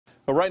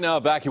But right now,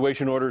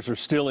 evacuation orders are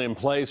still in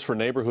place for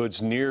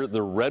neighborhoods near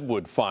the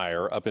Redwood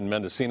Fire up in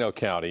Mendocino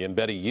County. And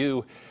Betty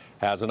Yu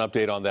has an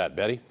update on that.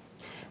 Betty?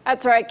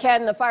 That's right,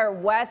 Ken. The fire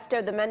west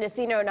of the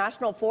Mendocino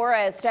National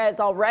Forest has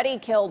already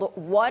killed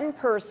one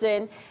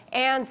person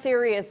and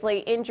seriously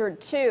injured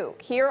two.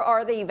 Here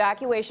are the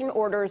evacuation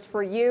orders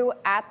for you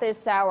at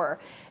this hour.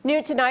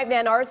 New tonight,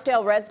 Van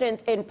Arsdale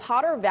residents in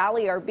Potter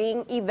Valley are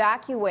being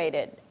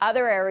evacuated.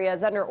 Other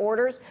areas under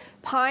orders: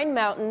 Pine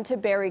Mountain to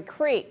Berry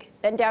Creek,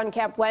 then down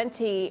Camp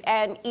Wente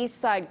and East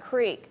Side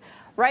Creek.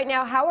 Right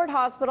now, Howard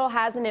Hospital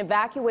has an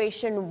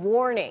evacuation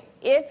warning.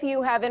 If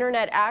you have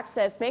internet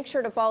access, make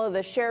sure to follow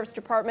the Sheriff's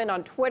Department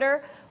on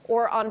Twitter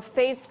or on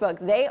Facebook.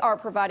 They are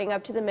providing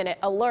up-to-the-minute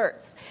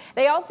alerts.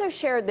 They also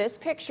shared this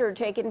picture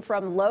taken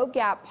from Low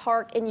Gap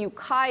Park in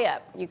Ukiah.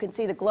 You can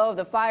see the glow of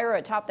the fire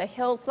atop the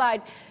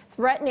hillside,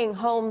 threatening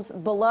homes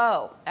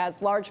below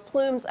as large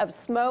plumes of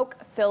smoke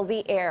fill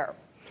the air.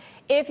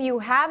 If you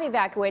have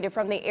evacuated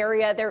from the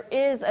area, there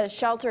is a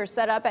shelter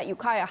set up at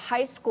Ukiah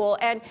High School.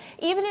 And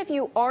even if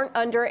you aren't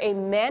under a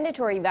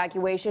mandatory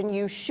evacuation,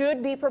 you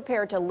should be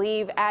prepared to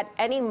leave at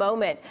any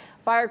moment.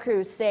 Fire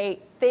crews say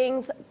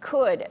things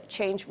could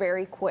change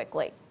very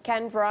quickly.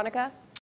 Ken, Veronica?